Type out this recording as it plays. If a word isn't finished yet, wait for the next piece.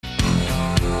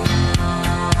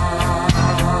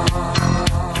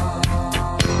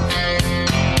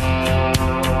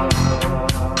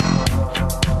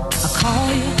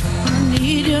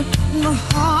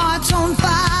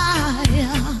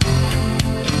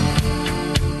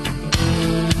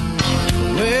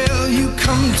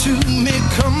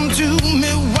come to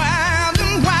me wild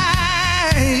and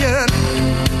wild.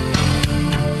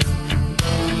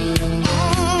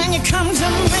 And you come to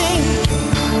me,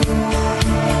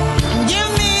 give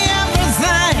me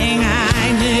everything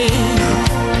I need.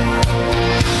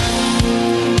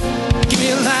 Give me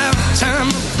a lifetime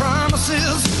of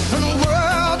promises and a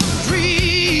world of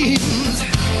dreams.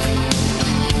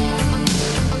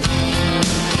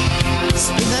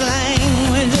 Speak the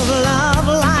language of love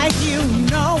like you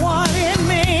know what it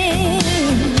means.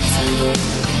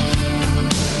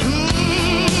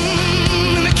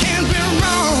 And it can't be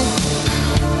wrong.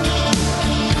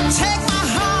 Take my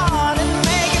heart and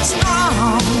make it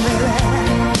strong, baby.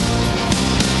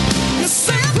 You're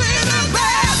simply the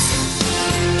best.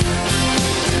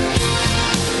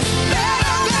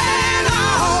 Better than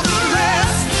all the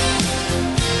rest.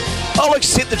 I'll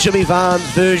accept the Jimmy Varn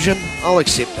version. I'll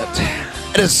accept it.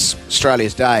 It is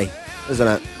Australia's Day, isn't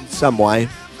it? In some way.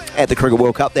 At the Cricket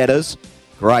World Cup, that is.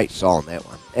 Great song, that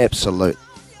one. Absolute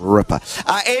ripper.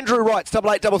 Andrew writes,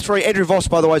 8833. Andrew Voss,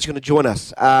 by the way, is going to join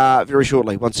us very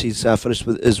shortly. Once he's finished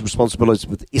with his responsibilities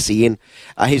with SEN,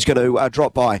 he's going to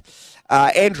drop by.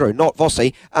 Andrew, not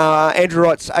Vossy. Andrew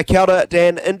writes, kia ora,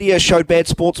 Dan. India showed bad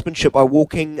sportsmanship by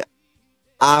walking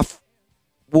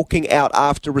out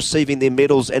after receiving their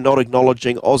medals and not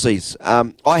acknowledging Aussies.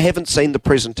 I haven't seen the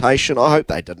presentation. I hope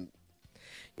they didn't.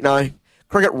 You know,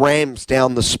 cricket rams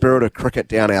down the spirit of cricket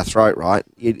down our throat, right?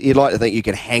 You'd like to think you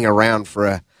could hang around for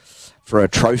a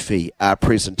trophy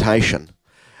presentation.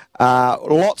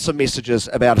 Lots of messages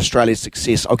about Australia's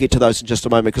success. I'll get to those in just a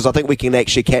moment because I think we can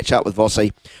actually catch up with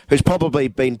Vossy, who's probably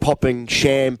been popping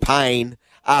champagne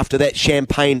after that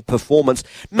champagne performance.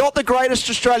 Not the greatest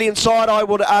Australian side, I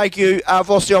would argue,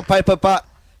 Vossy, on paper, but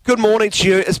good morning to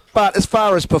you. But as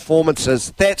far as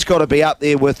performances, that's got to be up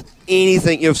there with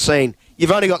anything you've seen.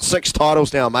 You've only got 6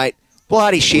 titles now, mate.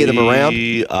 Bloody share them around.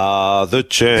 We are the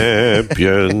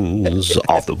champions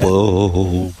of the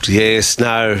world. Yes,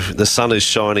 no, the sun is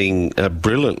shining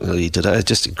brilliantly today.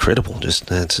 Just incredible.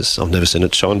 I've never seen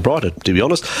it shine brighter, to be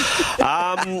honest.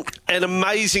 An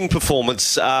amazing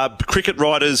performance. Cricket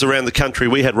writers around the country.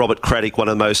 We had Robert Craddock, one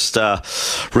of the most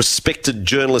respected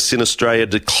journalists in Australia,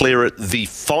 declare it the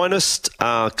finest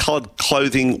coloured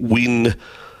clothing win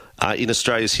in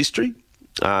Australia's history.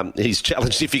 He's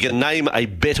challenged if you can name a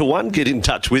better one, get in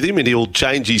touch with him and he'll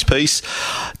change his piece.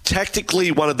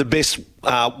 Tactically, one of the best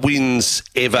wins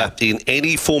ever in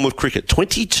any form of cricket.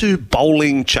 22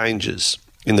 bowling changes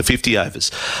in the 50 overs.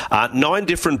 9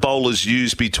 different bowlers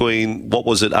used between,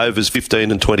 overs 15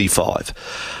 and 25.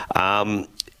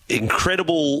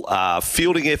 Incredible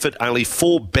fielding effort, only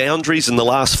 4 boundaries in the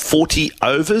last 40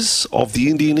 overs of the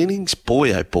Indian innings.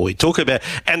 Boy, oh boy, talk about...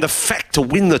 And the fact to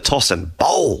win the toss and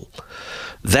bowl...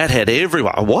 That had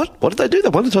everyone. What? What did they do? They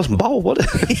won the toss and bowl. What?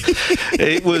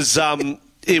 It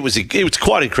was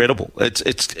quite incredible.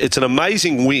 It's an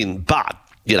amazing win, but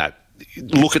you know,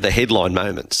 look at the headline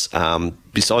moments.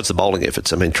 Besides the bowling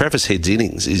efforts, I mean, Travis Head's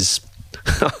innings is.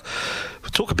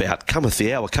 Talk about cometh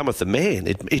the hour, cometh the man.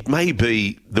 It may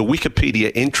be the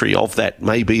Wikipedia entry of that.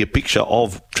 May be a picture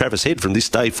of Travis Head from this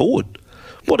day forward.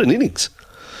 What an innings!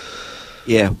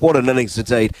 Yeah, what an innings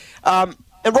indeed.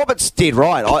 And Robert's dead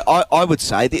right. I would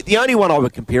say the only one I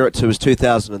would compare it to is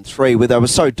 2003, where they were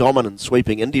so dominant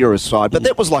sweeping India aside. But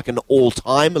that was like an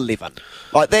all-time 11.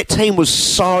 Like that team was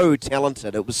so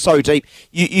talented. It was so deep.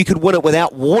 You could win it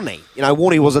without Warney. You know,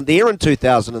 Warney wasn't there in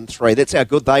 2003. That's how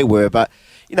good they were. But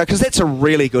you know, because that's a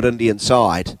really good Indian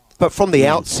side. But from the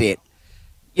outset,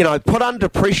 you know, put under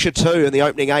pressure too in the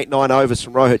opening 8-9 overs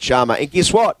from Rohit Sharma, and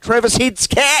guess what? Travis Head's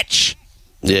catch.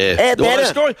 Yeah. Add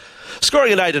that in.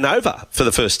 Scoring an 8 and over for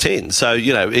the first 10. So,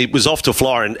 you know, it was off to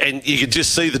fly and you could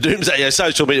just see the doomsday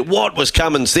social media. What was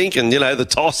Cummins thinking? You know, the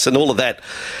toss and all of that.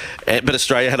 But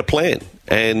Australia had a plan.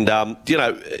 And, you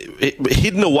know,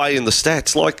 hidden away in the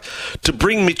stats, like to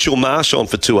bring Mitchell Marsh on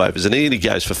for 2 overs and he only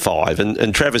goes for 5.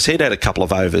 And Travis Head had a couple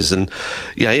of overs and,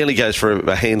 you know, he only goes for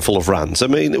a handful of runs. I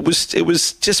mean, it was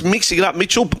just mixing it up.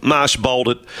 Mitchell Marsh bowled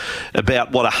it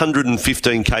about,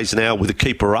 115 k's an hour with a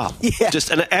keeper up. Yeah.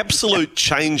 Just an absolute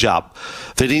change-up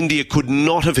that India could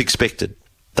not have expected.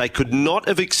 They could not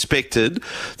have expected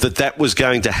that was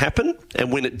going to happen,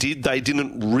 and when it did, they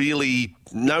didn't really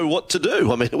know what to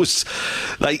do. I mean,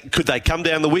 could they come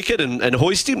down the wicket and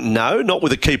hoist him? No, not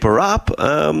with a keeper up.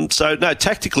 So, no,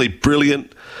 tactically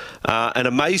brilliant, an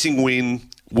amazing win.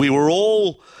 We were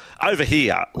all over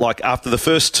here, like after the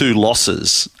first 2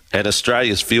 losses, and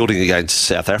Australia's fielding against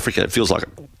South Africa. It feels like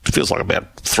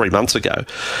about 3 months ago,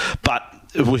 but.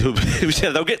 They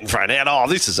were getting thrown out. Oh,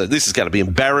 this is going to be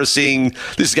embarrassing.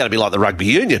 This is going to be like the rugby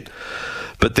union.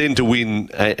 But then to win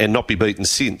and not be beaten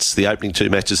since the opening 2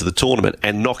 matches of the tournament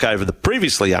and knock over the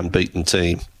previously unbeaten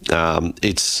team,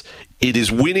 it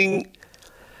is winning.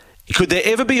 Could there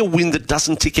ever be a win that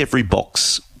doesn't tick every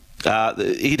box?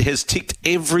 It has ticked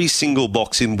every single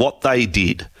box in what they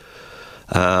did.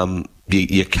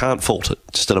 You can't fault it.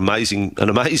 Just an amazing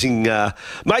thing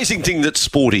that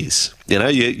sport is. You know,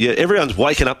 everyone's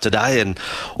waking up today, and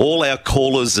all our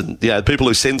callers and people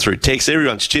who send through texts,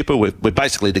 everyone's chipper. We've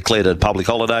basically declared it a public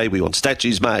holiday. We want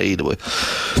statues made.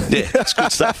 It's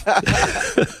good stuff.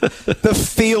 The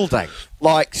fielding,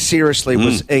 seriously,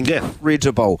 was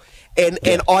incredible.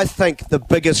 And I think the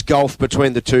biggest gulf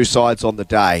between the two sides on the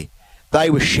day, they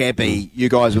were shabby. You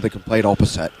guys were the complete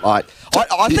opposite. I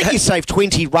think you saved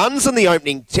 20 runs in the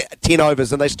opening 10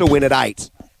 overs and they still win at 8.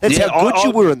 That's how good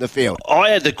you were in the field. I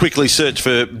had to quickly search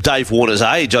for Dave Warner's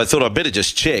age. I thought I'd better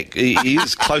just check. He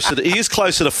is closer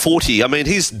to 40. I mean,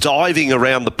 he's diving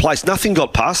around the place. Nothing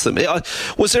got past them.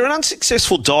 Was there an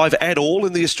unsuccessful dive at all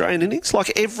in the Australian innings?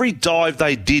 Every dive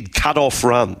they did cut off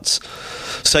runs.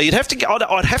 So I'd have to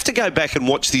go back and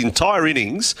watch the entire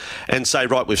innings and say,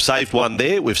 right, we've saved 1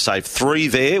 there, we've saved 3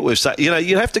 there,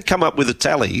 you'd have to come up with a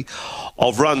tally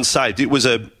of runs saved. It was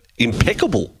a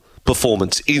impeccable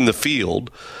performance in the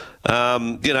field.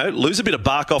 Lose a bit of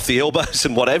bark off the elbows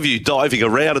and what have you, diving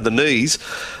around at the knees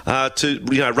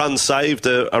to run saved,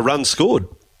 a run scored.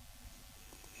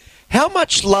 How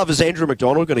much love is Andrew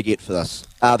McDonald going to get for this,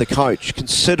 the coach,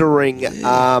 considering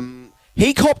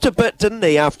he copped a bit, didn't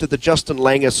he, after the Justin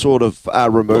Langer sort of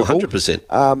removal?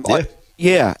 100%.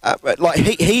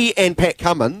 He and Pat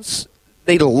Cummins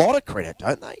need a lot of credit,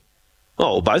 don't they?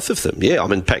 Oh, both of them, yeah. I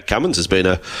mean, Pat Cummins has been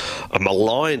a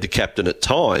maligned captain at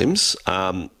times,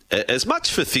 as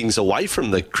much for things away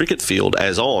from the cricket field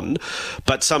as on,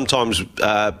 but sometimes,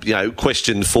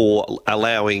 questioned for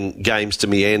allowing games to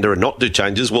meander and not do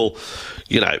changes. Well,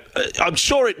 I'm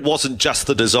sure it wasn't just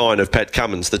the design of Pat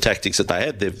Cummins, the tactics that they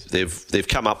had. They've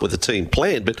come up with a team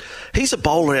plan, but he's a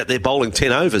bowler out there bowling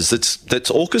 10 overs that's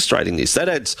orchestrating this. That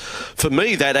adds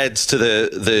to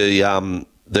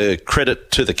the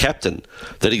credit to the captain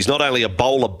that he's not only a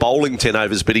bowler bowling 10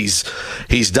 overs, but he's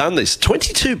done this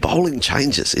 22 bowling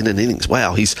changes in an innings.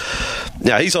 Wow, he's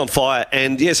on fire.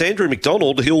 And yes, Andrew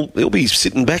McDonald, he'll be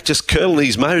sitting back just curling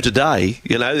his mo today.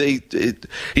 He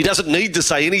doesn't need to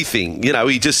say anything.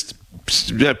 He just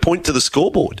point to the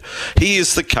scoreboard. He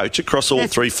is the coach across all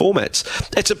 3 formats.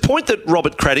 It's a point that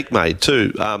Robert Craddock made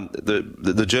too.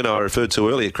 The journo I referred to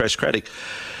earlier, Crash Craddock.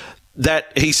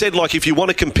 That he said, if you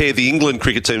want to compare the England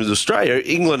cricket team to Australia,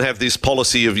 England have this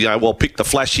policy of, pick the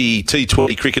flashy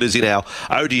T20 cricketers in our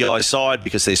ODI side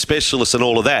because they're specialists and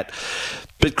all of that.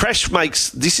 But Crash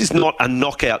this is not a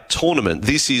knockout tournament.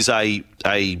 This is a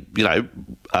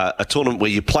tournament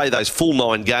where you play those full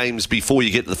 9 games before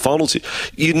you get to the finals.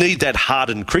 You need that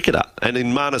hardened cricketer. And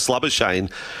in Marnus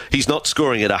Labuschagne, he's not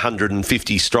scoring at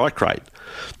 150 strike rate,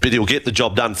 but he'll get the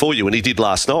job done for you. And he did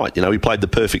last night. He played the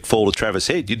perfect fall to Travis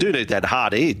Head. You do need that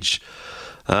hard edge.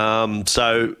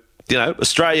 Australia,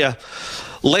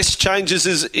 less changes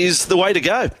is the way to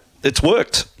go. It's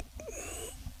worked.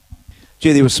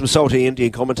 Gee, there were some salty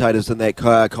Indian commentators in that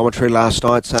commentary last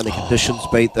night saying the conditions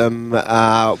beat them,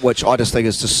 which I just think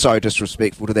is just so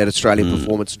disrespectful to that Australian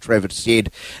performance. And Travis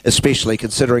said, especially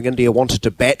considering India wanted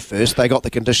to bat first, they got the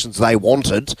conditions they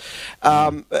wanted.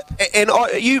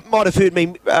 You might have heard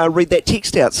me read that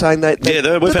text out saying that did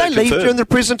they leave during the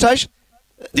presentation?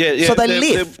 Yeah. So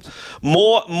they left.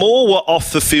 More were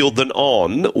off the field than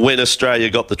on when Australia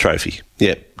got the trophy.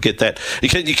 Yeah, get that. You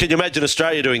can imagine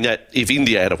Australia doing that if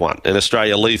India had won and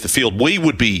Australia leave the field. We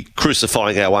would be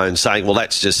crucifying our own, saying, "Well,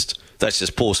 that's just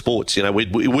poor sports."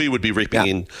 We would be ripping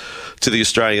in to the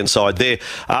Australian side there.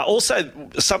 Also,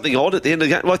 something odd at the end of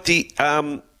the game,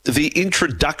 the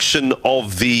introduction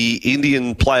of the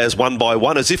Indian players one by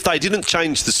one, as if they didn't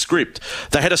change the script.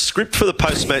 They had a script for the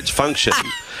post-match function,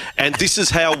 and this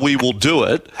is how we will do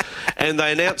it. And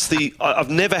they announced I've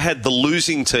never had the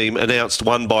losing team announced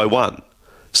one by one,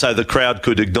 so the crowd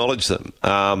could acknowledge them.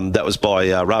 That was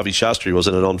by Ravi Shastri,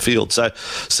 wasn't it, on field? So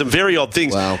some very odd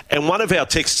things. Wow. And one of our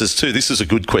texters too, this is a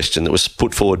good question that was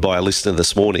put forward by a listener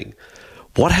this morning.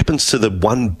 What happens to the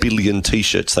 1 billion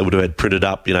T-shirts they would have had printed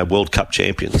up, World Cup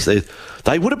champions?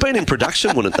 They would have been in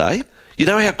production, wouldn't they? You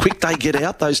know how quick they get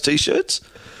out, those T-shirts?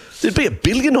 There'd be 1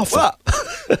 billion off them.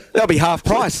 They'll be half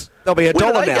price. They'll be $1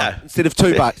 now go? instead of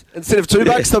 $2. Instead of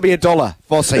 $2, they'll be $1,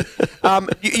 Vossy.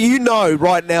 You know,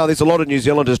 right now there's a lot of New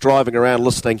Zealanders driving around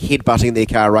listening, headbutting their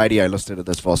car radio, listening to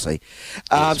this Vossy.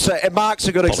 And Mark's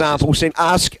a good example. Saying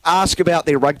ask about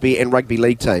their rugby and rugby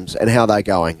league teams and how they're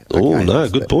going. Oh no,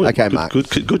 good point. Okay, Mark. Good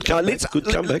comeback. Good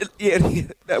comeback.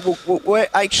 We'll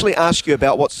actually ask you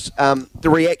about what's the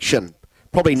reaction.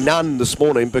 Probably none this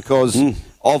morning because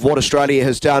of what Australia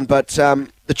has done, but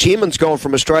the chairman's gone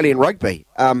from Australian rugby,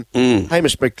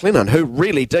 Hamish McLennan, who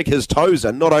really dig his toes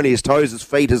in, not only his toes, his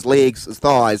feet, his legs, his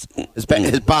thighs, his back,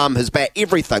 his bum, his back,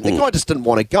 everything. The guy just didn't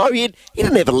want to go. He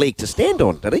didn't have a leg to stand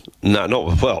on, did he? No,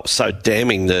 not well. So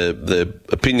damning the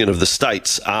opinion of the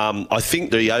states. I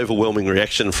think the overwhelming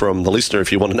reaction from the listener,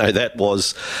 if you want to know that,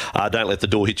 was don't let the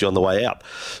door hit you on the way out.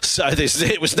 So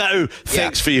there was no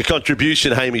thanks for your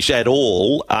contribution, Hamish, at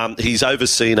all. He's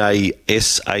overseen a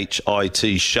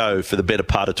SHIT show for the better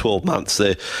part of 12 months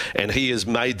there, and he has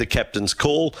made the captain's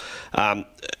call.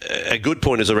 A good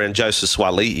point is around Joseph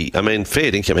Swalihi. I mean,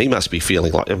 fair dinkum, he must be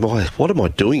feeling like, what am I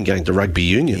doing going to rugby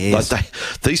union? Yes. Like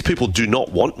these people do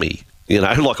not want me. You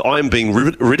know, like I'm being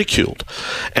ridiculed.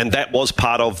 And that was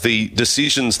part of the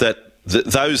decisions that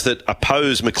those that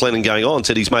oppose McLennan going on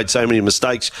said he's made so many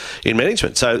mistakes in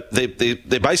management. So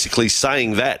they're basically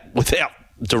saying that without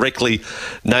directly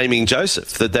naming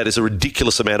Joseph, that is a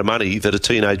ridiculous amount of money that a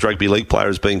teenage rugby league player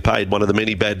is being paid, one of the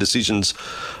many bad decisions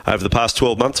over the past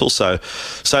 12 months or so.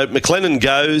 So McLennan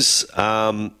goes,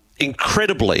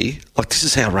 incredibly, like this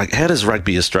is how does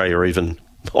Rugby Australia even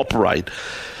operate?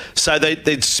 So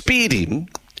they'd speared him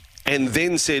and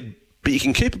then said, but you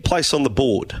can keep a place on the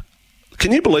board.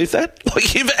 Can you believe that?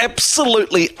 Like, you've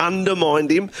absolutely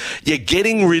undermined him. You're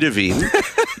getting rid of him.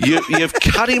 You've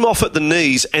cut him off at the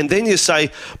knees, and then you say,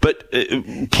 but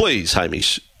please,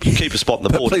 Hamish, keep a spot on the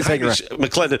board. Hamish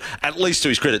McLennan, at least to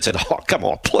his credit, said, oh, come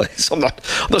on, please. I'm not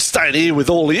staying here with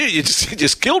all of you. You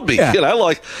just killed me, you know,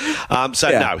 like.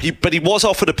 No, but he was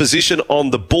offered a position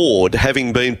on the board,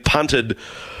 having been punted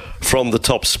from the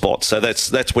top spot. So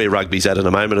that's where rugby's at in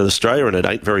a moment in Australia, and it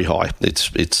ain't very high. It's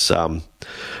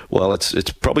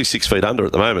probably 6 feet under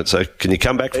at the moment. So can you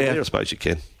come back from there? I suppose you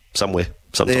can. Somewhere,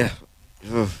 sometime.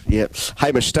 Yeah.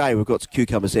 Hamish, stay. We've got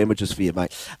cucumber sandwiches for you,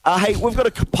 mate. Hey, we've got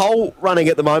a poll running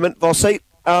at the moment, Vossy.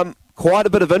 Quite a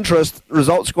bit of interest.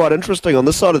 Results quite interesting on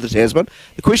this side of the Tasman.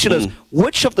 The question is,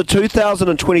 which of the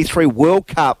 2023 World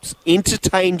Cups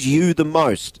entertained you the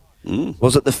most?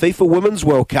 Was it the FIFA Women's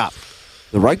World Cup,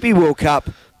 the Rugby World Cup,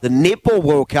 the Netball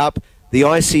World Cup, the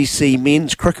ICC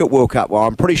Men's Cricket World Cup? Well,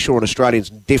 I'm pretty sure an Australian's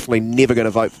definitely never going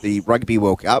to vote for the Rugby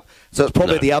World Cup, so it's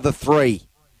probably the other three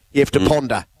you have to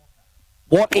ponder.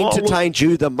 What entertained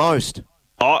you the most?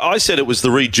 I said it was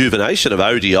the rejuvenation of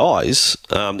ODIs.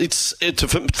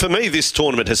 For me, this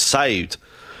tournament has saved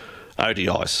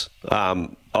ODIs.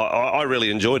 I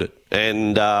really enjoyed it.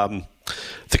 And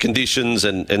the conditions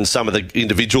and some of the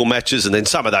individual matches, and then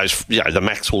some of those, the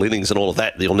Maxwell innings and all of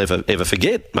that, you'll never, ever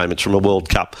forget moments from a World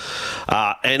Cup.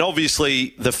 And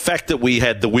obviously, the fact that we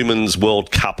had the Women's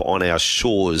World Cup on our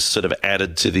shores sort of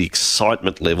added to the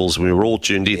excitement levels. We were all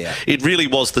tuned in. Yeah. It really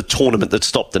was the tournament that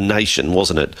stopped the nation,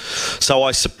 wasn't it? So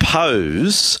I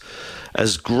suppose,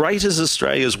 as great as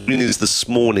Australia's win is this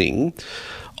morning,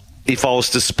 if I was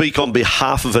to speak on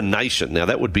behalf of a nation, now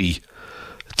that would be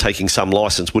taking some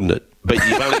license, wouldn't it? But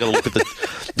you've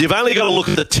only got to look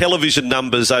at the television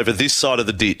numbers over this side of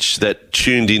the ditch that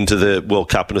tuned into the World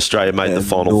Cup and Australia made the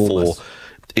Final Four.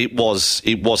 It was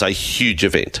a huge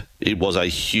event. It was a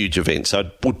huge event. So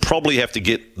it would probably have to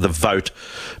get the vote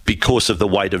because of the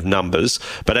weight of numbers.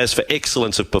 But as for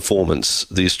excellence of performance,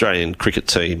 the Australian cricket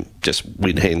team just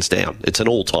win hands down. It's an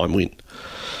all-time win.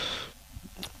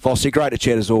 Vossy, great to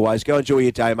chat as always. Go enjoy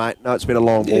your day, mate. No, it's been a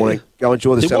long morning. Go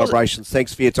enjoy the celebrations.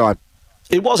 Thanks for your time.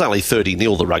 It was only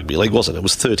 30-0 the rugby league, wasn't it? It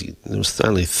was 30. It was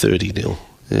only 30-0.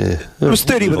 Yeah. It was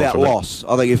 30 without loss.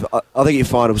 I think you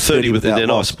find it was 30 without loss.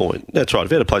 Nice point. That's right.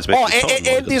 If had a place back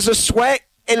and there's a swag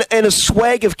and a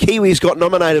swag of Kiwis got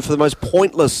nominated for the most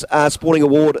pointless sporting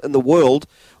award in the world,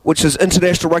 which is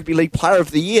International Rugby League Player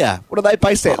of the Year. What are they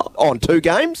based on? 2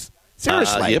 games?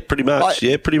 Seriously? Yeah, pretty much.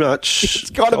 It's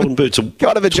kind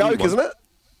of a joke, isn't it?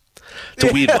 It's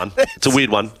a weird one. It's a weird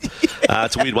one.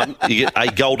 It's a weird one. You get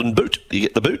a golden boot. You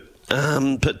get the boot.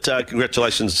 But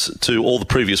congratulations to all the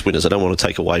previous winners. I don't want to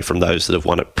take away from those that have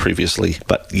won it previously.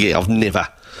 But yeah,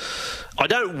 I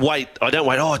don't wait.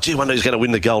 Oh, gee, I wonder who's going to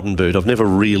win the golden boot. I've never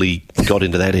really got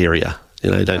into that area.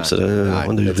 I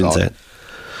wonder who wins that.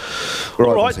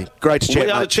 All right. Great to chat,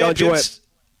 we are mate. the champions.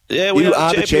 Yeah, we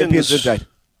are the champions indeed.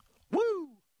 Woo!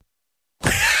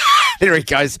 There he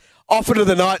goes. Off into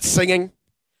the night singing,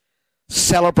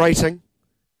 celebrating.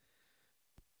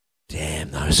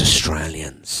 Damn those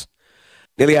Australians.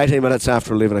 Nearly 18 minutes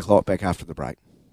after 11 o'clock, back after the break.